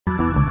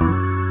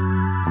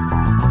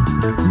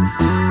What's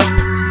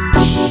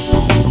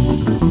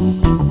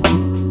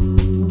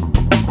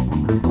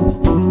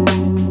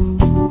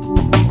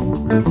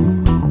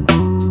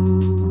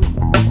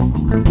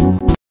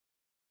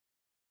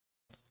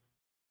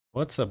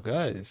up,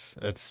 guys?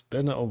 It's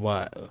been a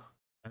while.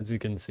 As you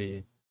can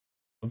see,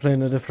 I'm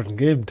playing a different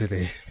game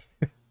today.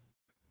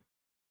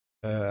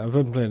 I've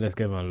been playing this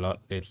game a lot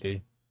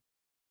lately.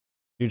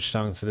 Huge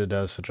thanks to the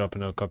devs for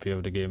dropping a copy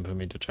of the game for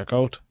me to check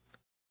out.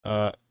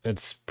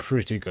 It's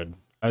pretty good.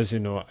 As you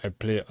know, I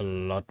play a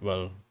lot.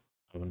 Well,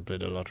 I haven't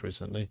played a lot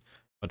recently,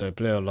 but I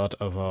play a lot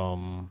of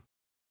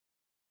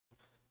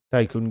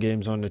tycoon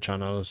games on the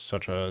channel,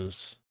 such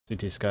as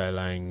City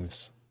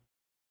Skylines,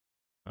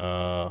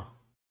 Surviving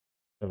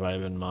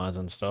Mars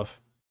and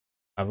stuff.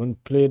 I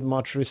haven't played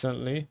much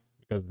recently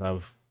because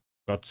I've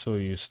got so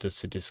used to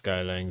City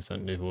Skylines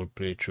and the whole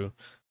playthrough.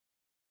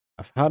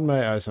 I've had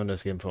my eyes on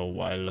this game for a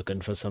while,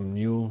 looking for some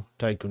new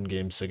tycoon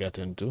games to get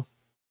into.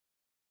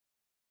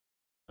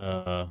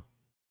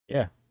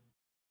 Yeah,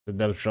 the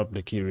devs dropped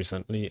the key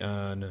recently,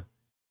 and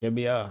here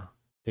we are,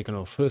 taking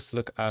our first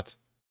look at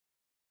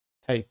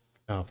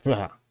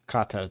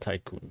Cartel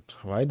Tycoon.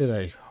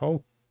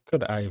 How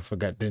could I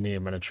forget the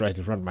name and it's right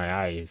in front of my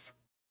eyes?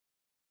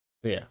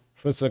 So yeah,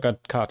 first look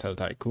at Cartel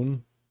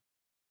Tycoon.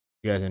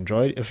 If you guys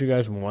enjoyed, if you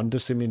guys want to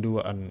see me do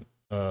an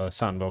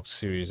sandbox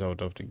series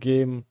out of the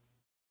game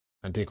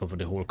and take over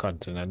the whole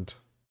continent,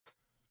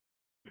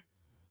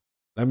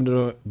 let me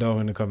know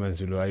down in the comments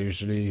below.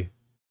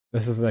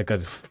 This is like a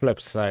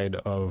flip side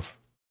of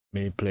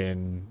me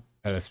playing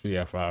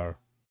LSPFR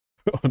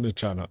on the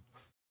channel.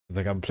 It's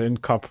like I'm playing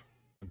cop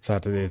on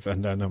Saturdays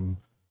and then I'm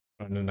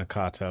running a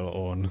cartel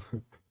on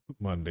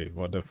Monday.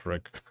 What the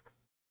frick?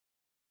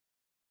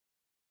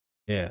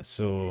 Yeah,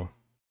 so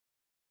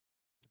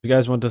if you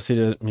guys want to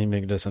see me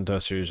make this into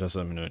a series, just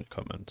let me know in the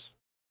comments.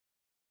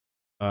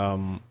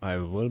 I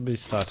will be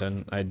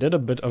starting. I did a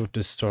bit of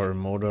the story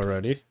mode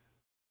already.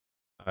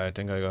 I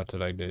think I got to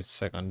like the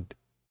second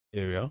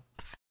area.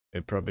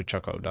 I'll probably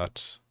check out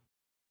that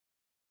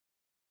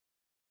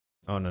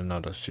on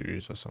another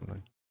series or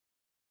something.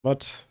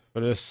 But for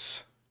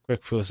this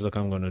quick first look,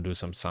 I'm gonna do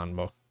some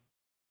sandbox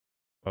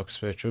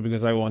playthrough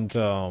because I want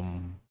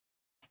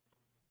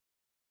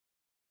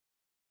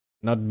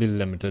not be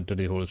limited to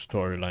the whole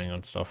storyline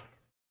and stuff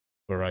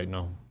for right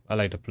now. I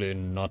like to play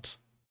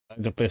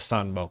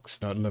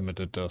sandbox, not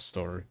limited to a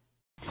story.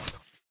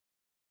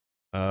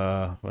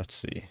 Let's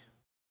see.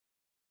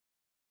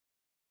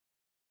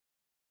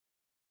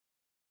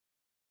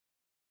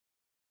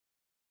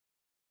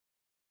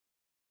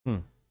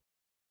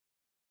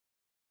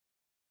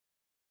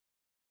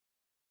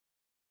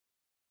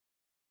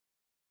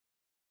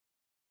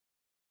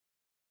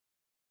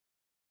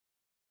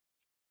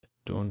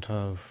 Don't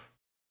have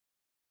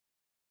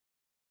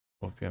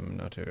opium in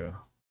that area.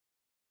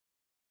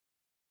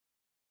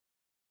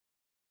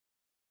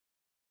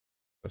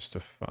 Just a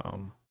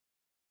farm.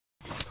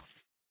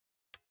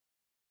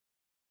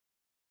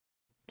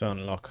 To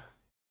unlock.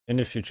 In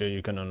the future,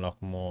 you can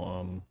unlock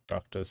more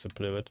characters to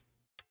play with.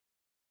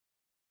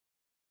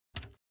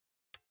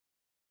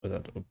 But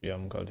that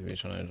opium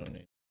cultivation, I don't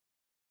need.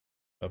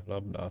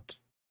 Develop that.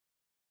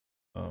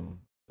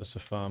 Just a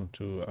farm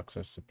to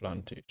access the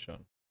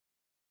plantation.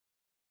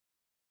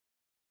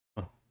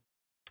 Oh.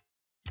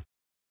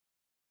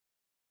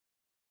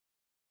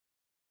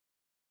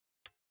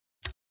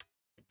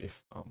 The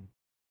farm.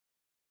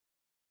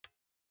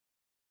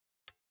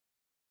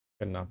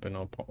 Kidnapping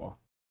or power.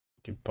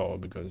 Keep power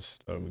because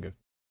that'll be good.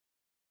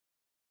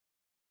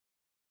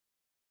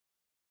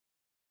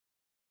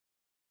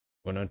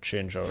 We're gonna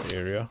change our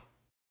area.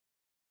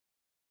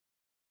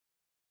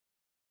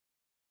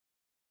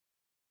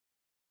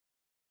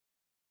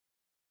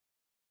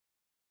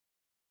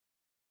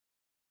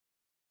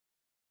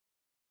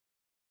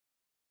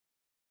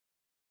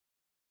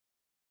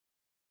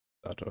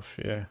 That off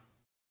here.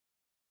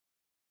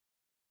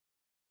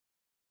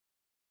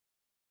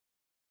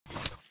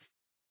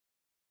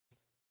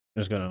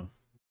 Just gonna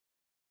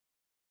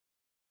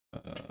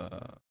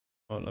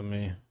let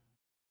me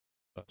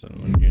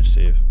button when you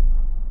save.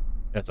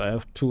 Yes, I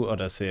have two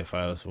other save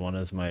files. One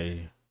is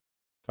my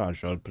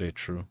casual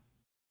playthrough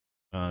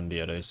and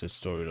the other is the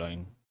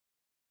storyline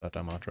that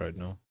I'm at right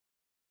now.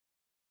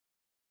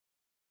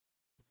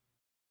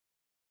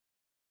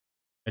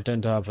 I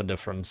tend to have a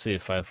different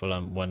save file for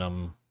when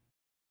I'm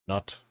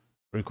not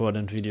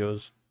recording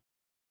videos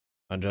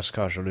and just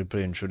casually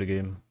playing through the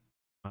game.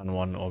 And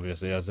one,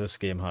 obviously, as this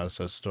game has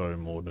a story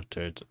mode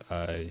to it,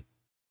 I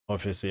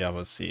obviously have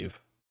a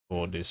save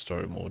for the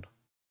story mode.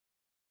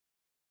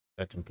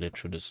 I can play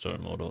through the story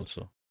mode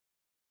also.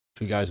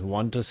 If you guys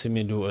want to see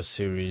me do a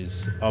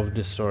series of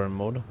the story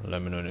mode,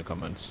 let me know in the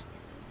comments.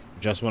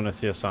 Just want to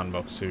see a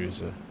sandbox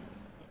series,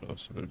 I'll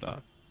also do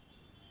that.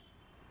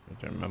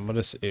 But remember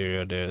this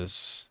area,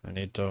 I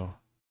need to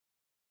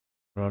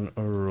run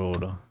a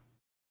road.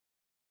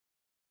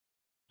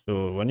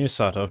 So when you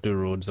start off, the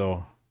roads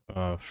are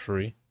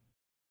free.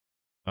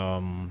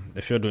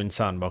 If you're doing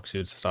sandbox,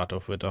 you'd start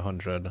off with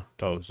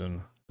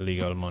 100,000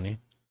 legal money.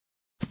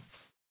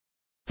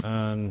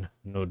 And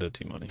no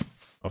dirty money,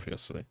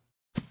 obviously.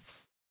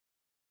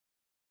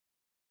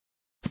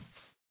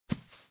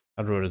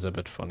 That road is a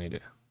bit funny there.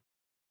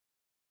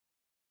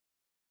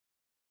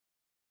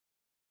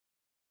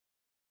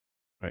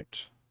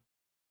 Right.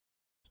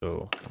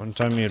 So one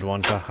time you'd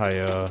want to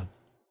hire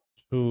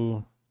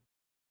two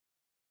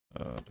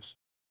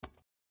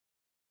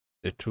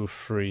the two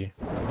free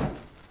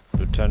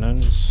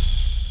lieutenants.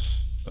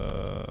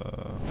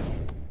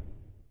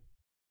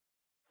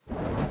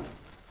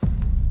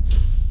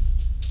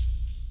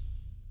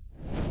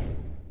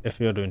 If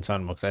you're doing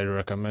sandbox, I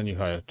recommend you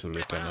hire two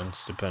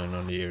lieutenants depending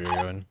on the area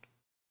you're in.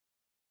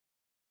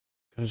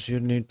 Because you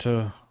need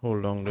to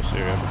hold on this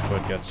area before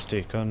it gets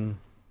taken.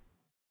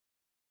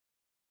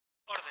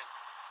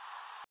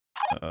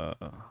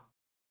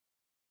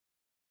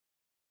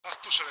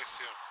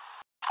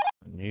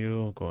 And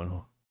you go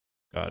and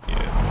guard the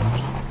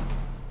airport.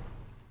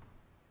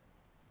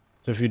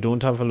 So if you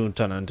don't have a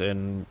lieutenant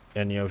in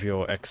any of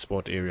your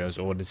export areas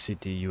or the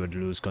city, you would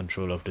lose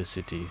control of the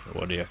city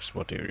or the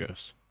export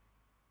areas.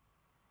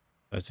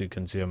 As you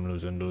can see, I'm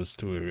losing those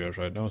two areas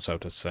right now,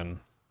 south of Sen.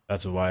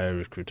 That's why I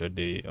recruited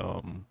the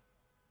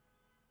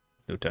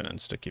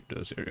lieutenants to keep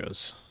those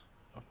areas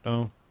locked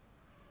down.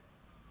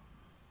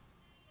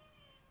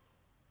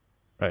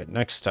 Right,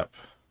 next step.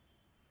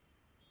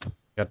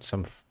 Get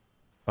some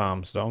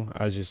farms down.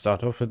 As you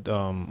start off with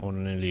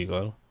only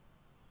illegal.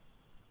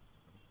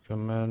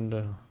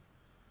 Command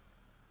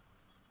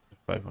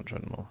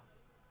 500 more.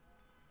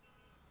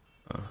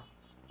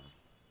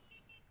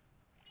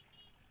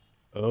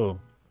 Oh,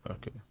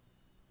 okay.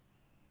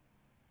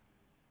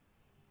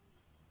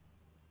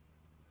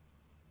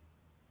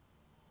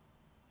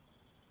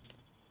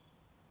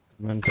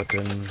 Command put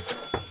in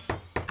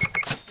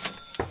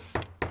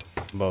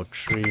about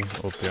 3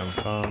 opium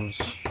farms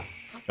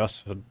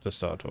just for the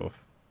start off.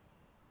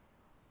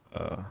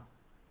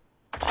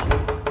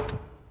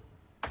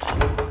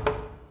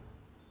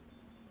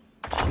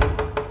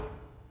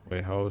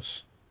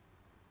 Warehouse.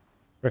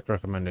 Quick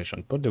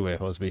recommendation: put the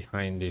warehouse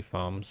behind the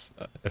farms.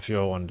 If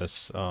you're on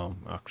this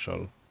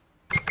actual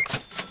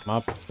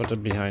map, put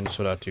it behind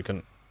so that you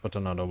can put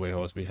another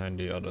warehouse behind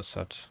the other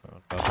set.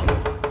 That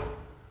other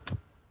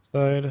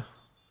side.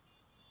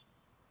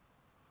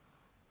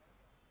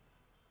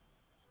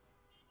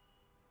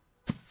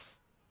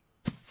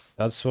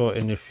 That's for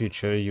in the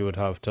future you would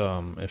have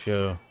to if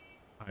you're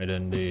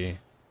hiding the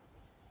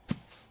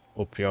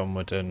opium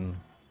within.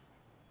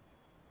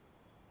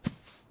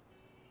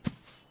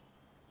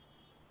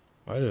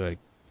 Why did I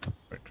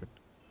break it?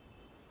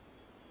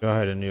 If you're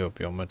hiding the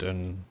opium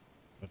within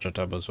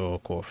vegetables or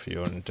coffee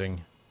or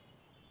anything,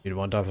 you'd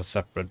want to have a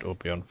separate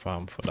opium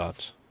farm for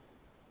that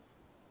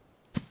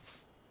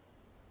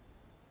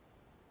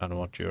than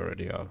what you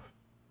already have.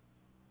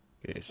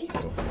 Okay, so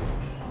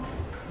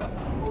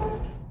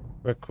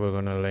quick, we're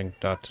gonna link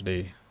that to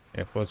the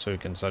airport so you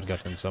can start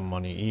getting some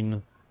money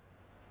in.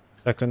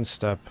 Second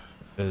step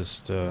is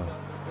to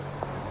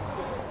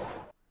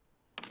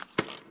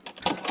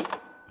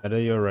either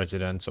your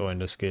residence or in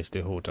this case the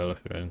hotel if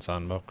you're in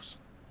sandbox.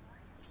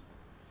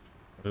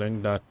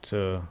 Link that to,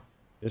 in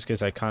this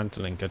case I can't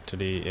link it to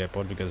the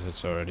airport because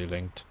it's already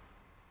linked,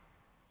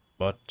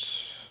 but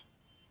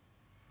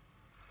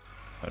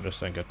I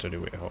just link it to the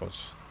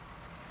warehouse.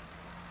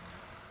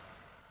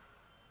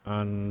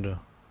 And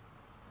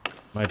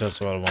might as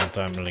well one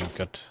time link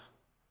it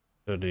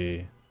to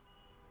the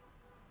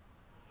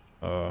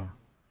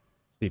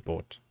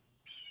seaport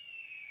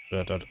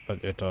so that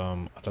it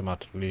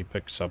automatically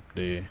picks up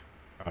the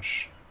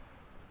cash.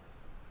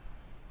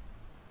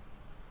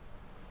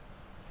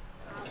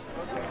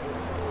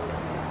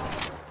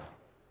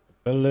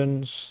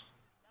 Buildings.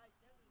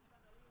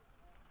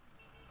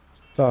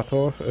 Start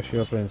off if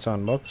you're playing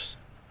sandbox.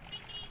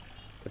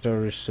 Get a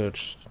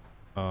research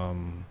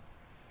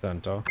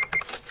center.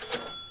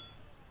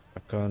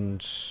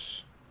 Second.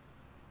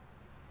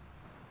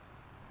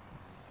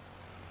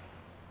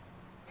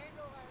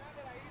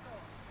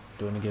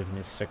 Don't give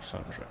me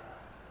 600.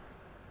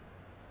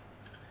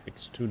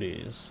 Takes 2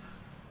 days.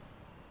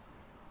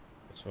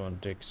 This one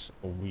takes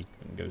a week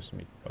and gives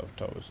me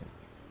 12,000.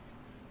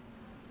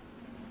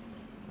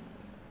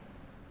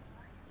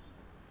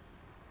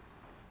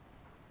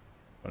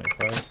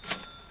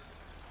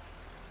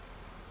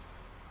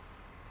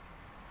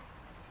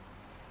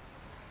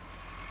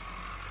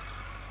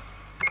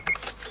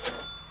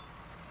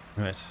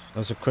 Right,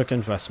 that's a quick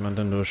investment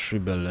in those 3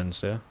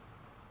 buildings there.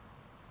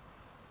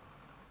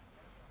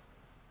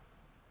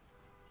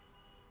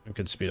 We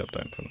could speed up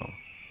time for now.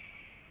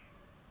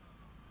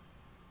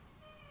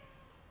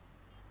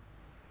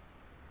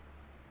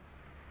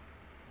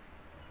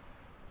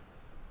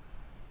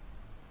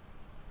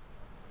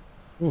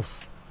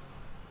 Oof.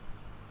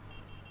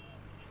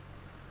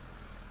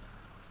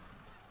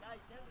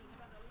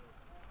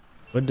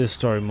 With this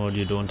story mode,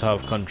 you don't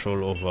have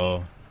control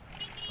over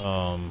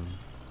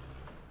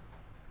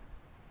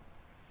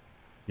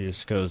the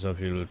skills of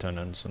your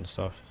lieutenants and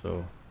stuff,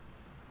 so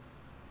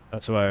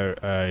that's why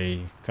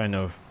I kind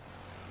of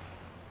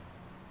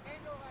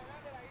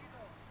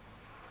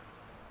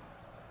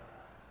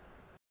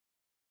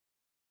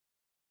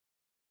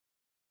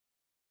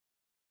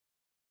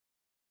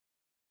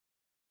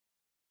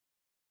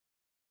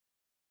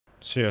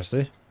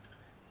Seriously?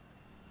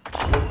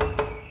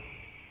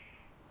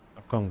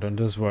 Accountant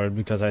is worried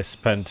because I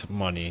spent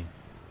money,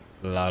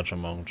 large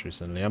amount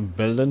recently. I'm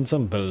building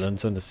some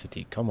buildings in the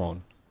city. Come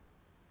on.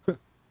 I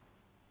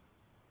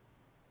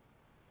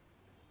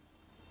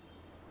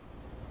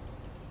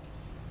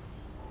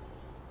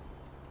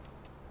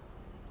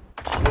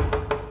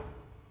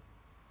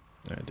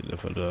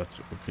delivered that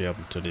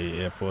to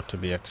the airport to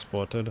be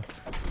exported.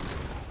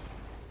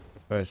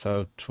 If I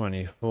sell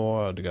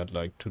 24, I'd get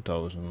like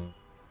 2,000.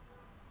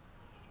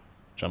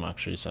 Which I'm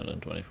actually selling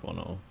 24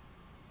 now.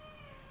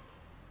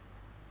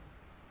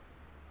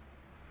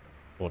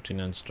 14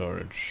 in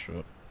storage.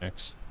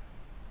 Next.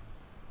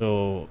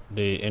 So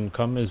the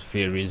income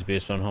varies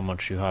based on how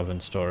much you have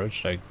in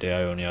storage. Like there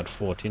I only had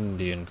 14,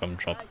 the income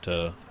dropped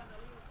to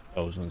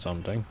 1,000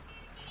 something.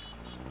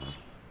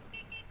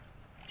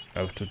 I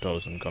have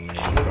 2,000 coming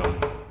in from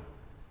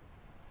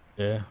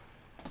there.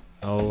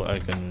 Now I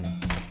can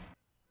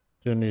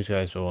turn these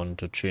guys on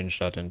to change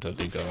that into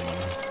legal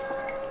money.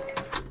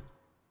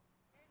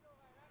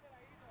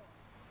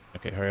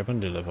 Okay, hurry up and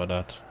deliver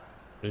that,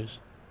 please.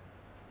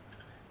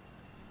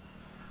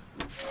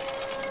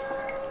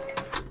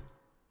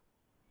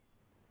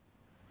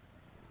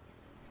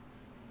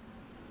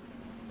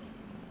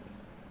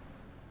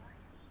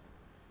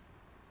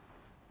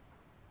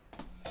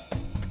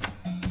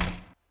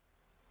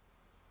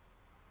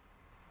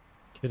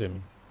 Kidding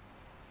me.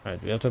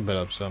 Alright, we have to build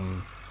up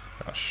some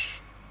cash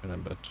in a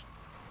bit.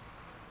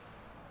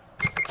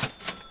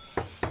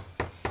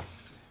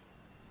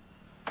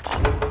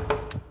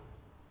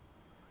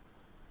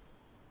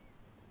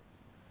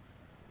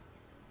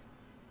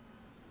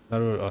 That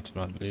will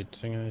automatically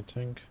thing, I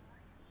think.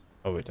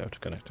 Oh wait, I have to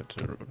connect it to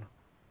the road.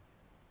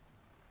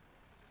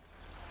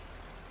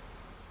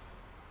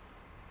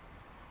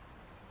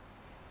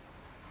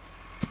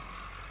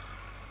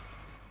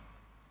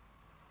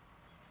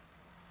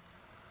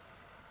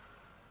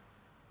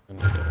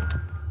 And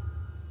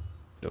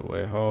the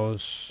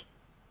warehouse.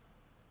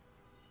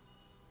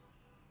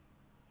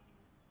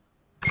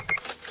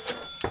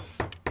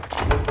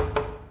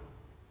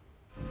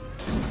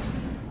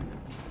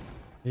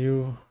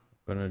 You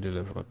gonna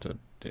deliver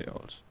today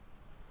also.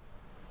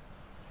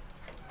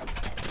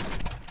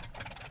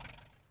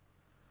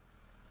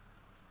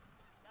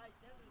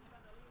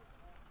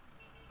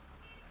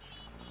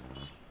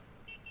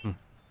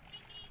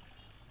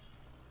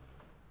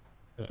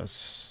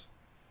 Yes.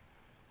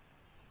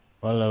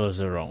 Well, that was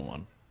the wrong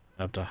one.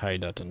 I have to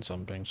hide that in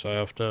something, so I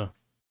have to.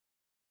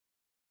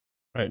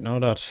 Right now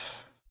that's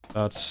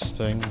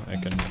thing. I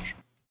can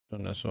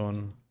turn this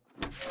on.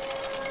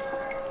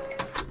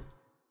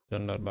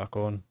 Turn that back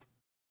on.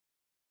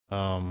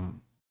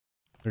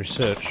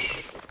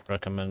 Research.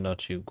 Recommend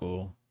that you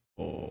go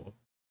for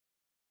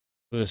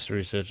this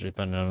research.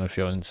 Depending on if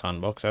you're in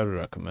sandbox, I would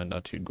recommend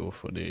that you go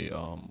for the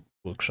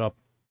workshop.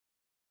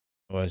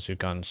 Otherwise, you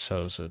can't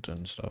sell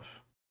certain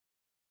stuff.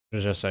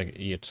 It's just like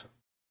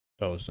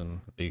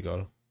 8,000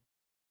 legal.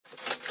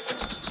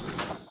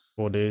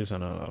 4 days,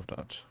 and I'll have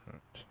that.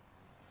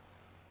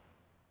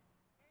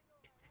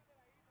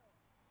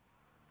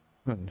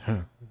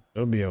 Right.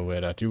 Don't be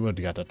aware that you would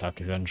get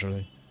attacked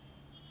eventually.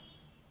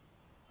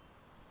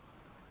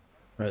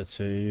 Right,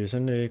 so you're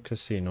using the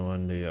casino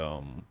and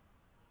the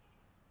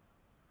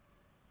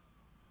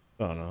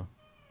banner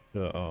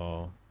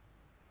to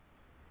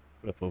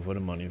flip over the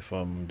money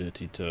from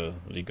dirty to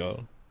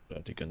legal so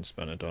that you can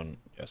spend it on.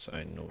 Yes,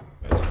 I know,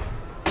 guys.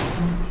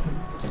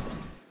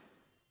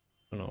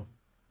 I know.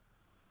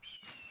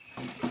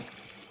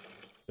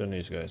 Turn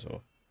these guys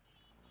off.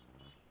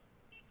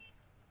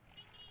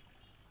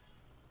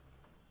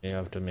 You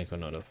have to make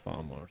another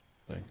farm or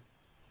something.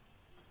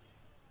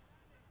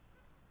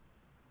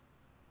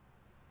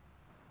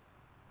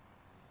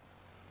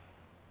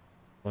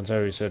 Once I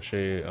research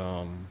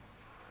a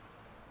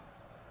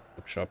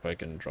bookshop, I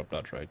can drop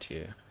that right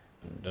here.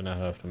 And then I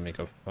have to make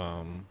a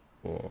farm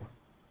for.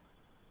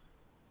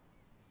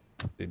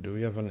 Do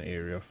we have an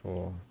area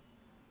for?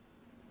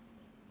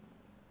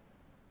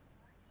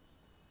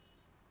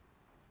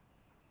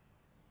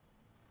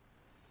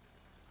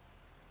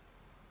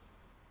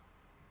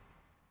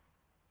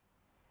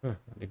 Huh,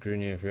 the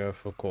green area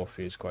for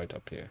coffee is quite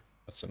up here.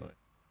 That's annoying.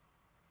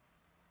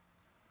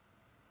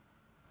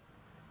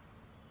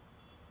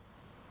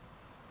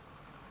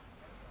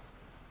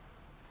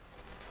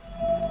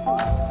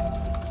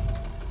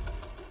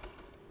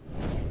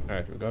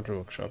 Alright, we got a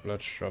workshop.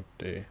 Let's drop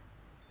the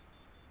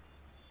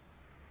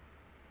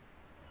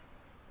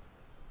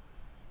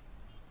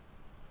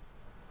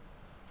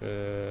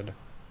good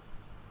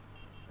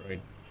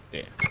right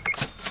there.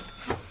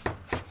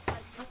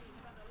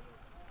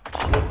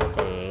 Took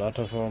a lot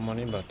of our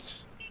money, but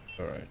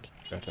alright,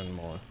 getting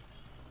more.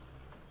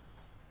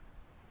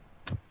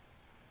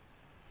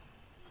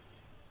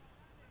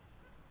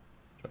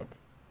 Job.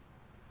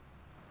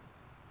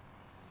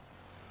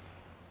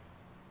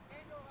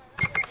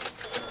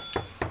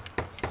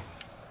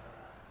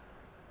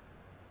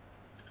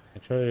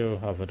 Make sure you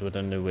have it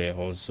within the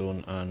warehouse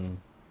zone and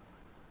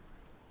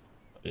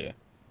yeah,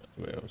 that's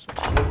the warehouse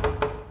zone.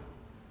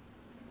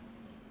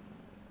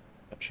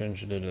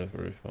 change the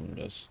delivery from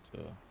this to...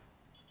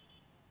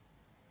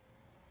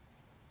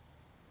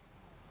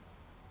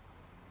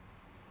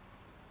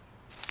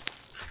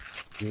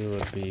 You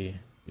would be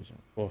using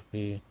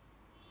coffee.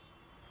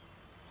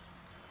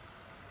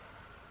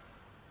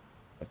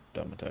 God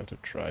damn it, I have to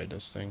try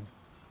this thing.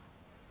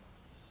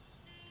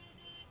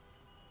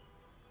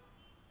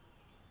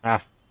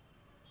 Ah!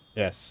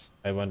 Yes,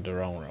 I went the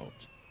wrong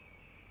route.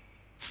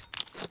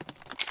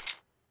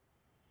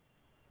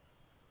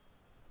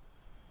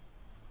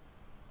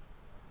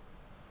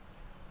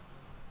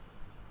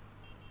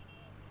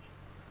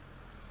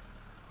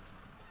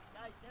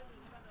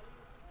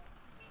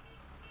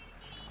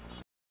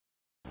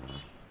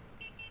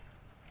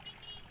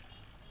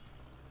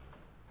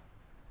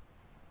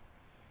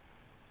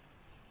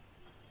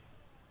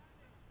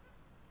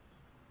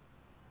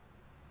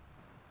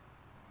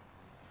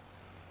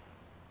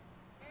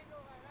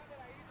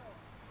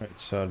 Right,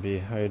 so I'll be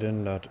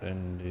hiding that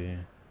in the...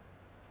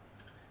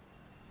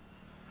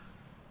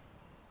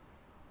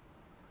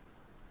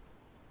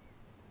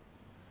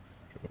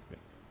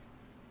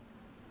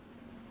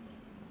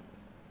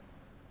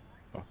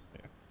 Oh,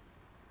 yeah.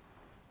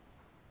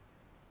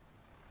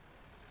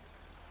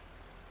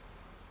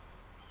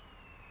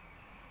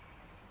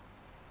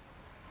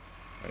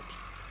 Right.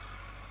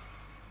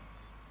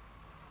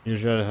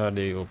 Usually I had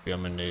the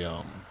opium in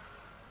the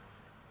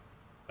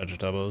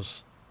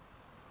vegetables.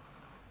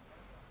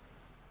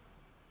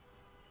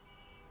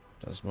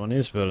 This money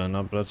is building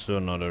up. Let's do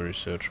another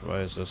research. Why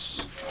is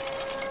this?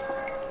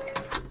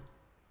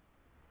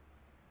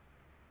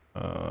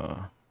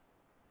 Turn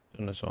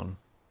this on.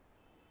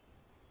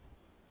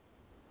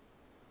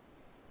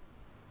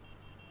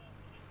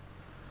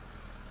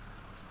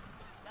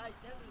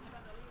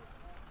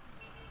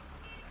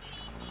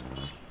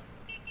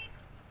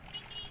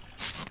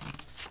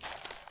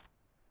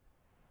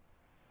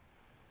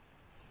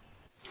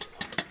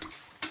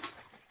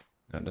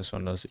 And this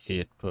one does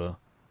 8 per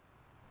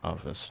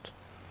harvest.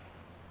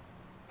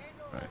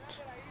 Right.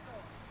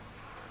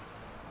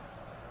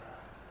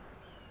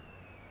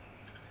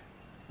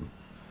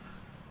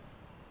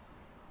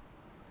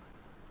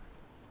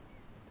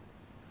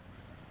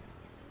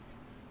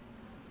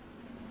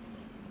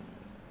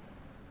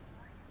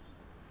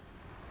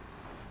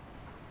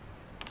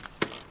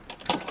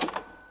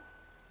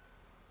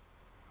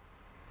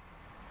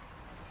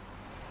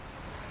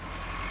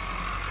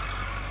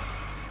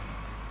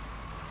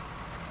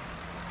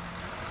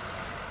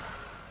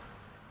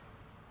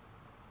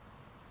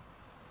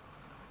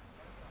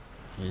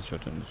 He's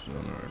certain this is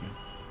on already.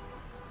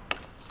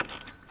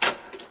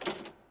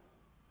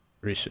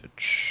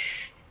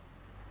 Research.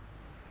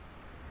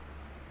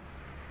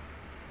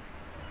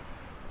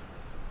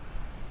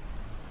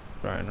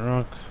 Brian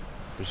Rock.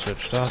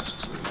 Research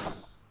that.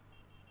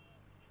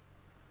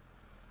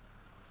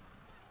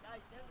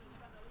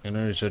 I'm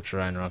gonna research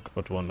Rhine Rock,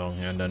 put one down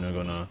here, and then we're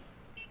gonna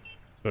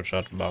switch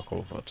that back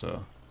over to...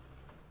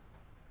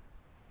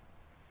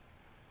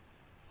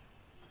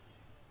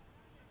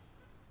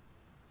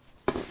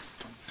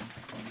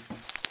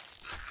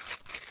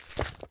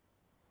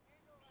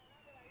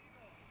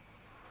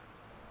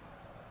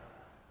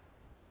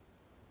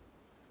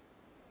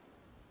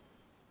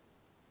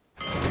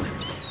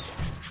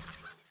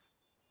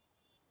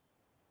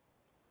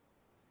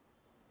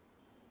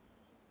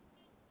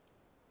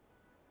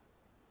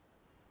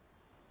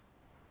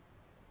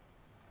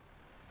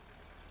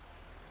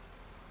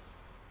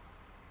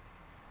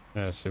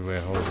 Yeah, see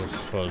warehouse is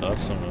full,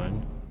 that's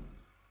annoying.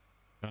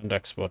 Can't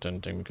export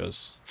anything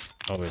because...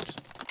 Oh wait,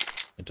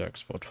 need to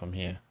export from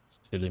here.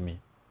 Silly me.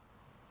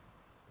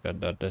 Forgot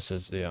that this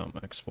is the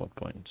export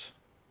point.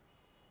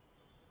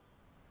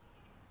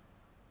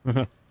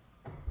 Don't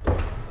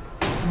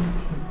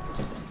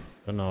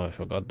know, I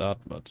forgot that,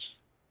 but...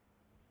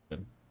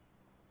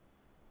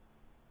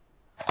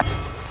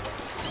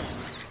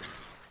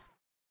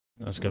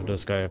 Let's give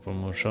this guy a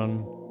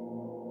promotion.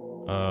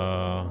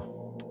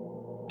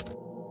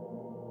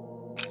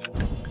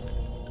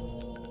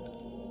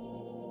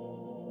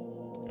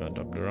 Went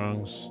up the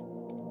ranks.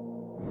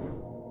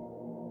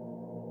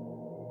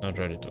 Not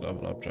ready to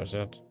level up just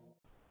yet.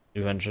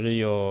 Eventually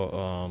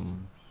your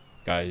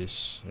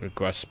guys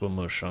request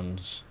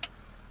promotions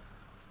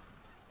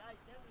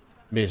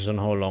based on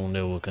how long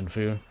they're working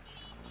for you.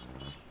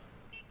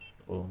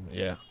 Oh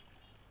yeah.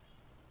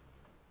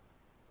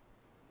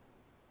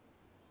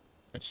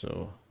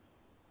 So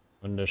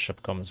when the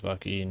ship comes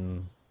back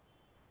in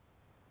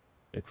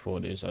like 4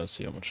 days, I'll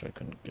see how much I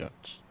can get.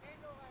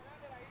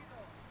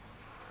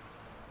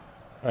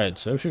 Alright,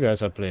 so if you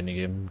guys are playing the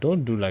game,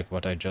 don't do like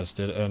what I just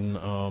did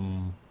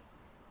and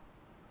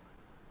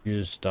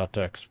use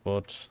data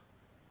export.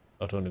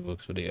 That only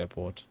works with the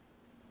airport.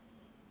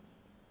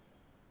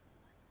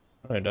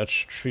 Alright,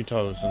 that's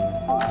 3,000.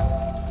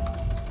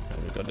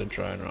 And we got the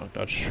dry rock,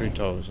 that's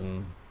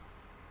 3,000.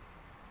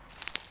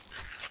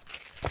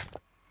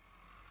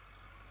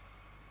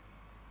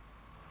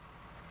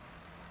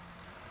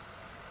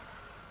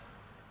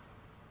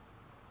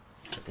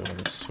 Okay, let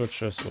me switch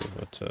this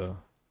over to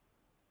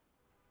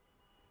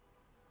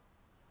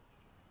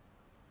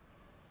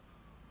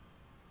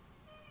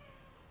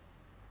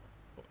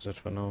That's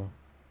it for now.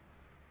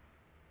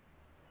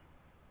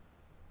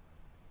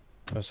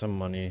 There's some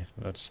money.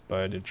 Let's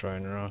buy the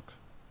drying rack.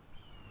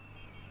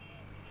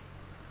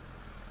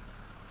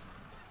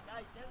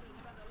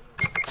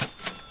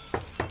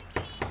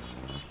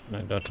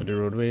 Connect that to the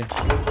roadway.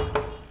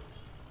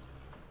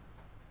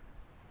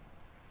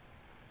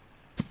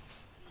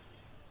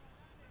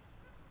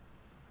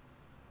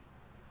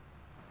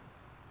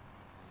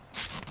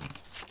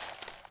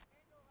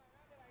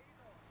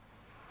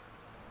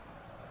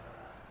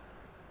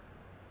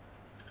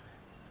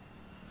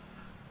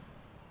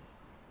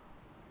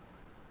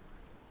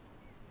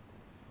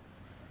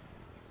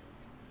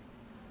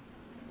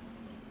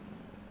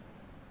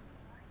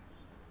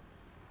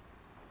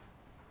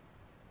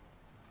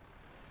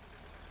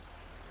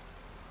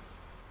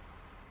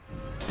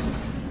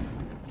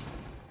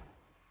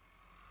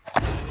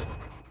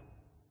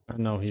 And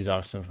now he's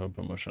asking for a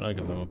promotion. I'll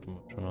give him a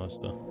promotion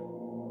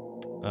also.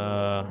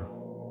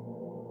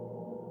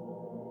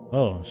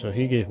 Oh, so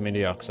he gave me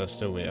the access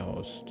to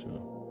warehouse too.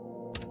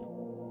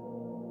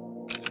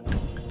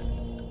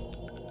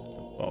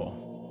 Wow.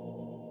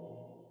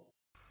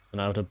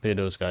 And I have to pay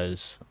those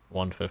guys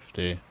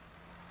 150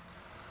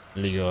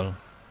 legal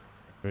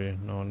free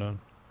now and then.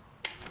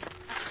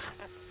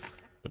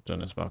 But turn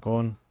this back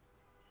on.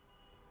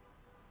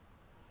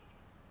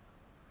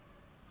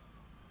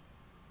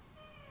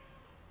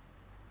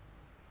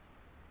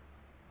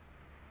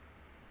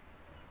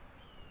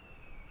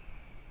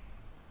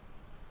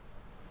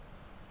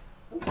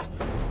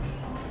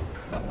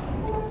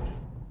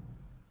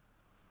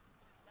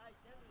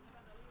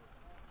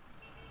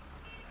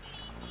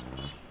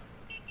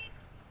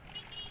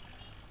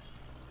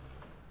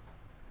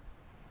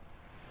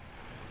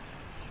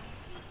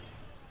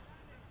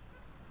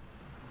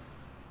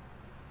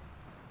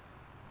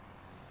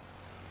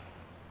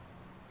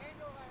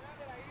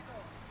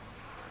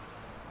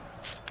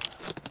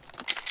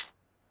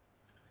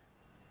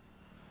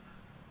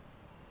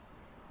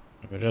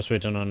 We're just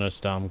waiting on this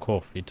damn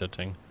coffee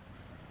thing.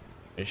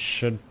 I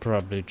should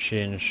probably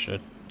change it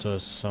to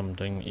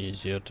something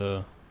easier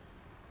to...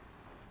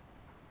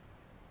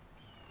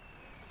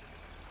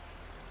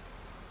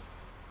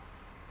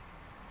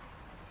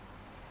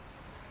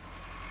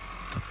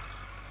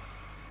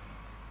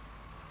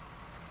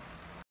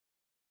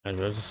 I'd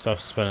rather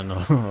stop spending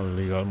all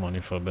legal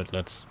money for a bit.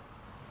 Let's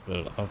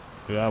build up.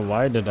 Yeah,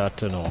 why did that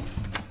turn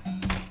off?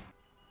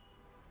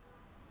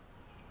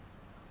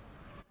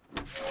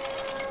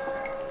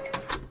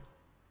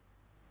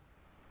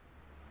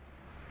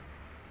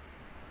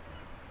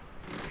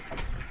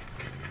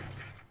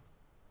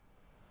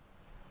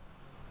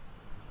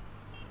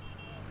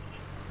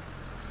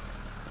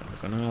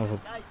 We're gonna have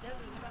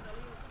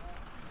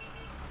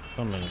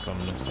some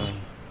income this time.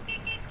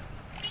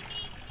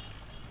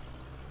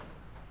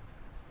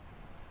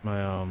 My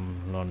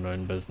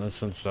non-run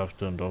business and stuff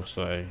turned off,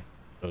 so I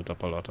built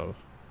up a lot of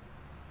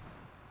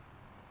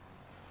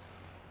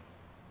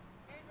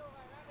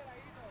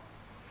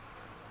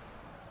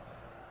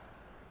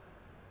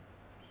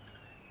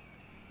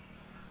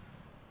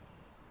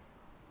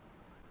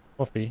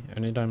coffee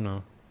anytime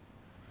now.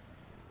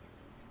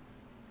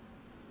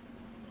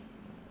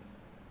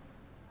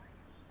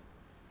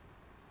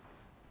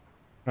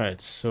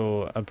 Right,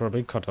 so I'll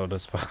probably cut out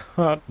this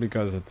part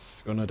because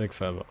it's gonna take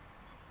forever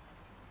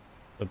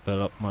to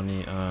build up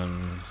money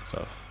and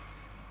stuff.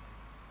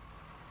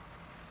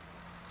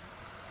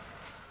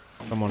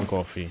 Come on,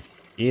 coffee.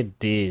 8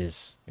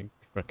 days. You're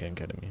freaking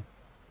kidding me.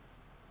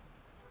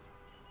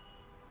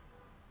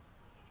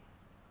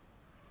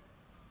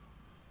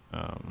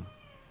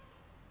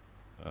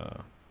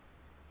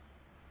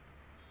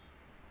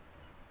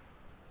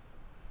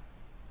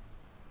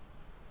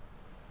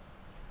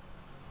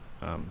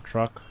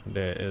 Truck,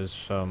 there is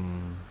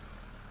some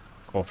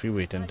coffee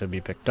waiting to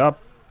be picked up.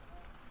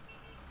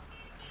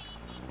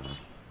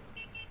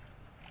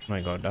 My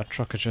god, that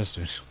truck is just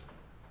doing...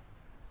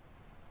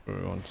 We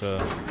want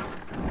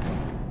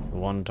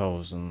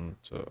 1,000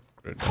 to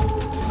upgrade.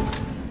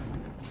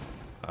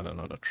 Add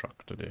another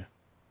truck today.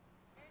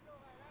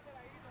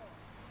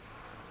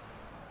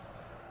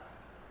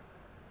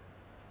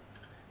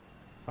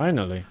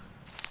 Finally.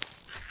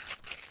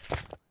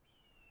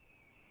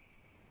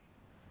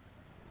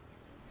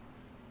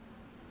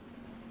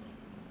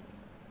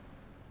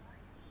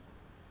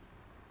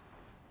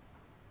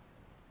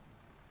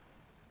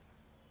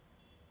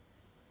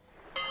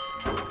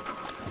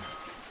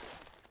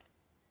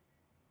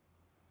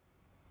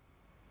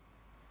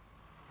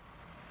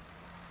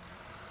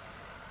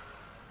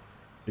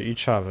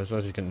 Each harvest,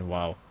 as you can...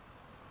 Wow.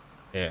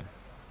 Yeah.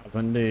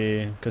 Having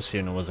the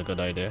casino was a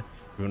good idea.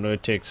 Even though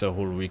it takes a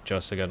whole week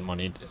just to get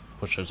money, it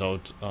pushes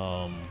out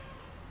a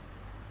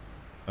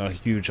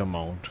huge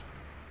amount.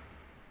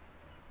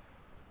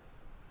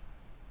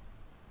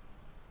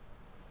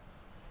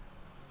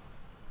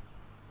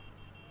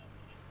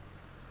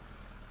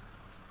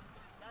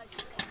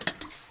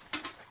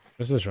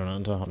 This is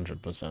running to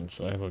 100%,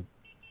 so I have a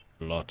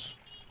lot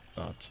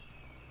of that.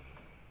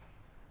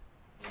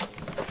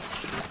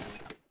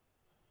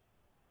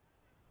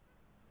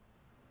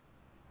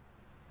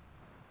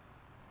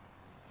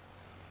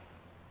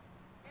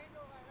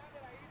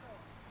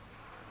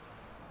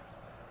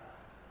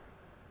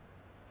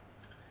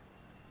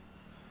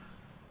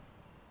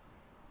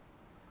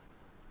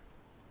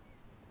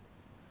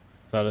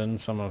 selling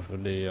some of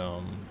the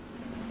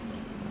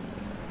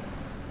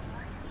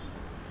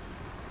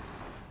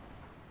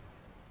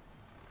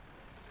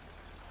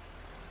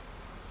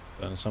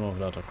and some of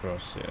that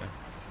across here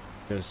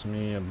gives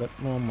me a bit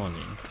more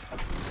money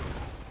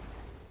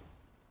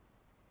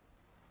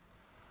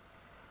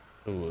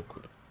to work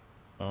with.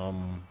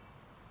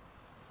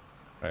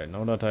 Right,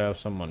 now that I have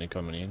some money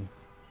coming in,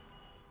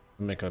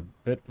 make a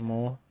bit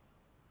more.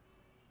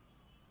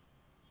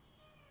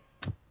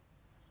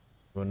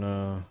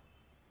 Gonna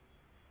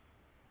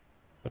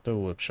put a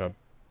workshop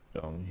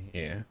down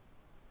here.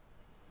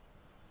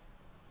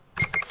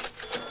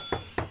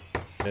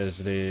 There's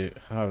the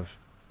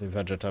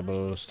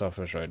vegetable stuff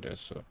is right there,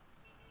 so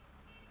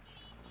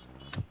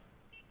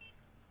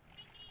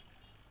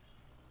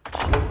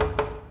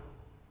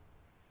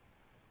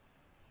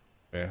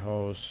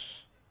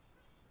warehouse.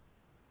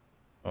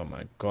 Oh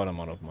my god, I'm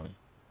out of money.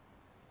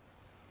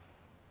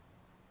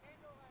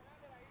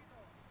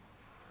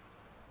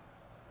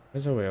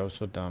 Is a warehouse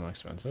so damn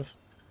expensive?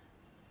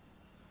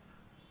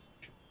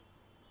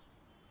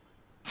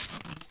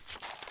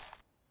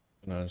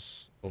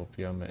 There's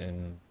opium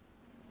in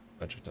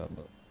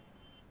vegetable.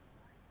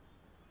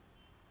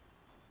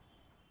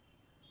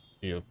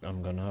 Yep,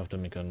 I'm gonna have to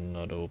make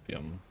another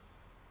opium.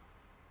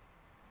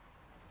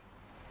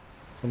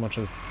 Too much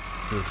of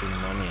creating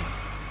money.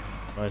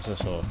 Why is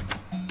this off?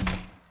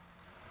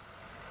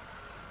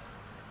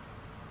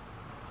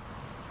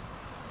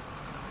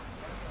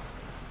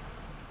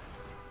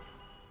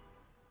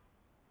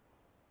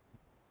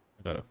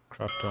 I got a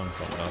crap ton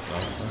from that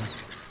last time.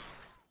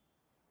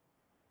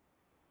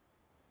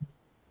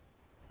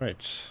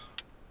 Right.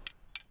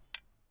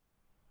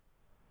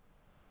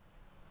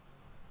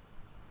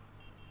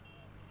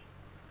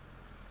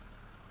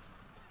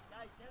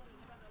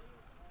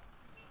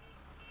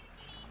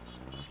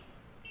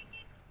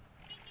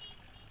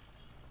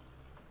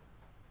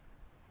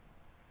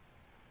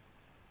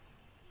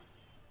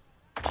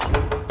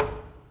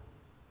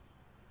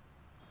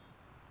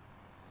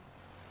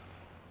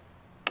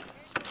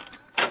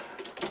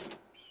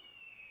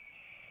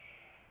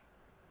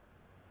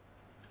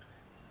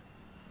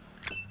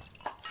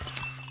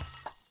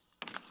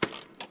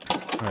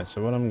 Alright,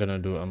 so what I'm gonna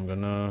do, I'm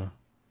gonna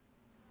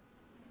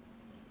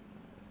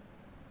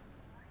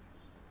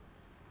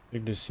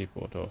take the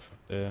seaport off of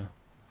there.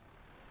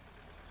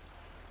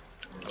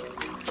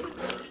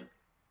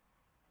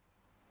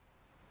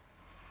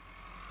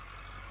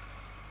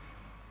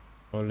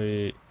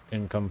 Only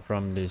income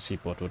from the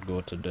seaport would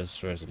go to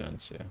this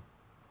residence here.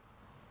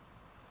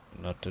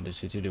 Not to the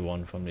city, the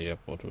one from the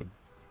airport would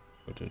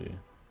go to the...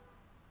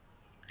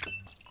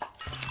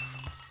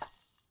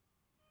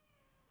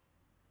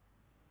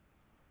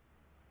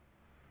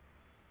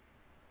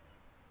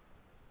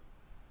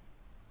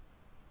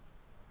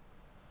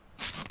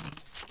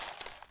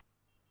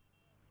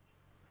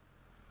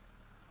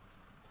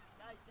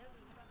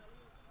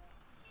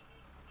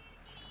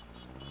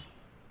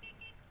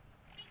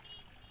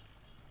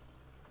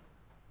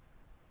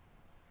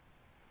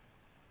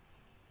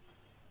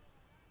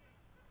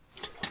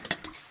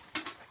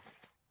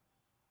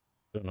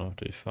 Don't know if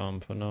they farm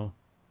for now.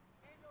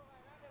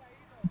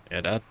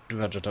 Yeah, that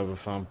vegetable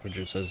farm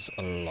produces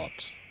a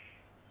lot.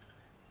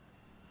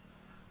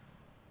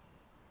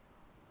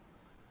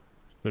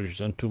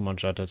 Producing too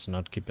much that it's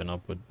not keeping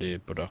up with the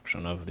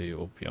production of the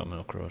opium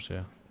across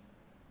here.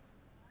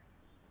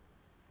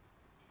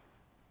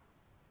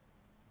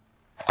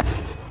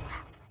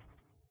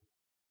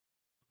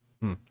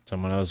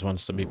 Someone else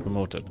wants to be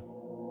promoted.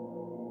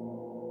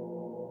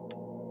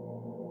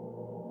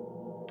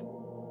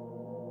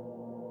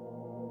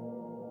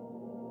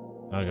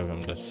 I'll give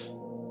him this.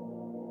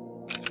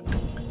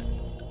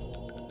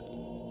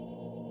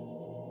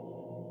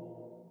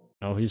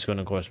 Now he's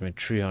gonna cost me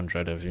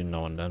 300 every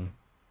now and then.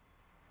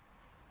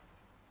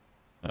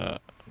 I'm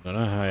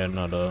gonna hire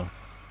another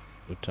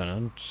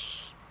lieutenant.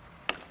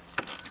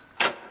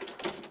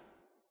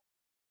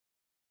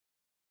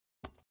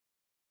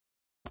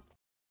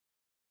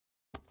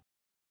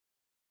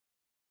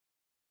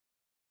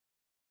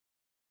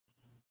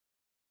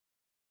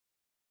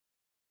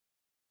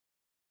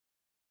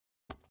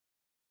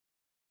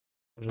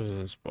 What is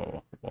this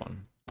for?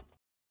 1.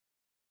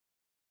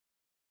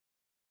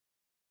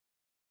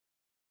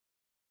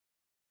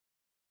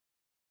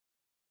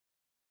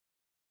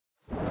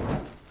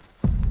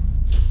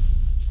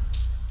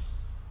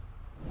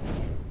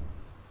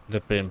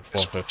 They're paying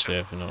 450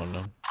 if you know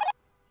them.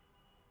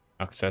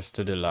 Access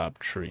to the lab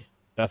tree.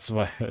 That's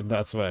why I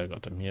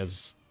got him. He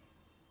has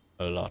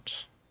a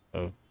lot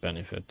of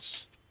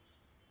benefits.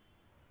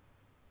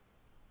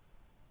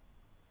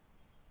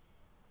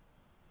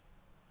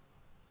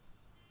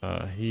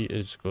 He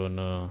is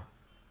gonna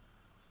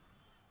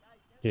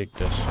take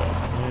this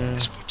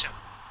off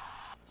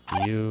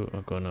here. You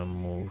are gonna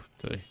move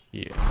to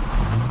here.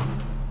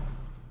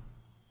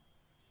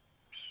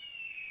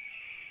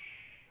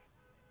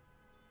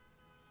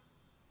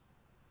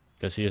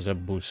 Because he has a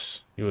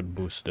boost. He would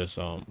boost this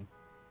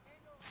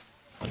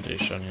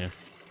foundation here.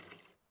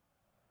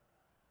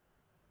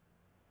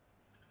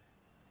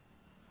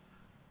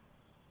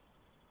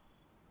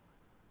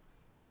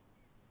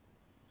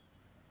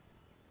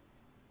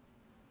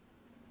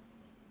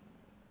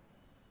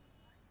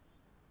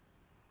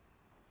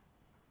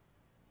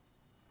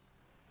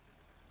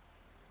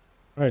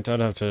 Right, I'd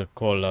have to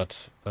call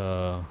that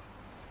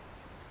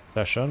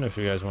session if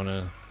you guys want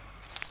to.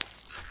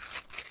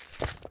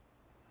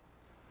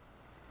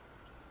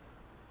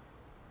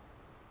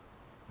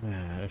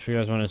 Yeah, if you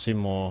guys want to see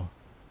more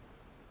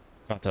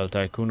Cartel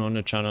Tycoon on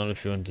the channel,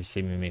 if you want to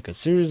see me make a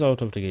series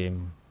out of the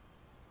game,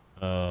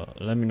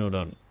 let me know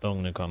down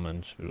in the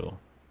comments below.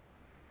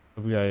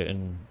 Hope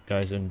you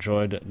guys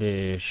enjoyed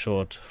the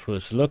short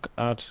first look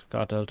at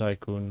Cartel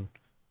Tycoon.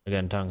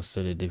 Again, thanks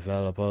to the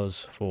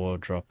developers for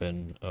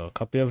dropping a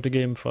copy of the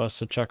game for us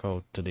to check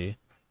out today.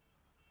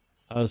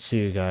 I'll see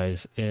you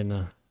guys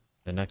in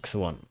the next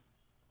one.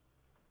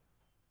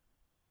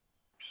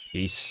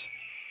 Peace.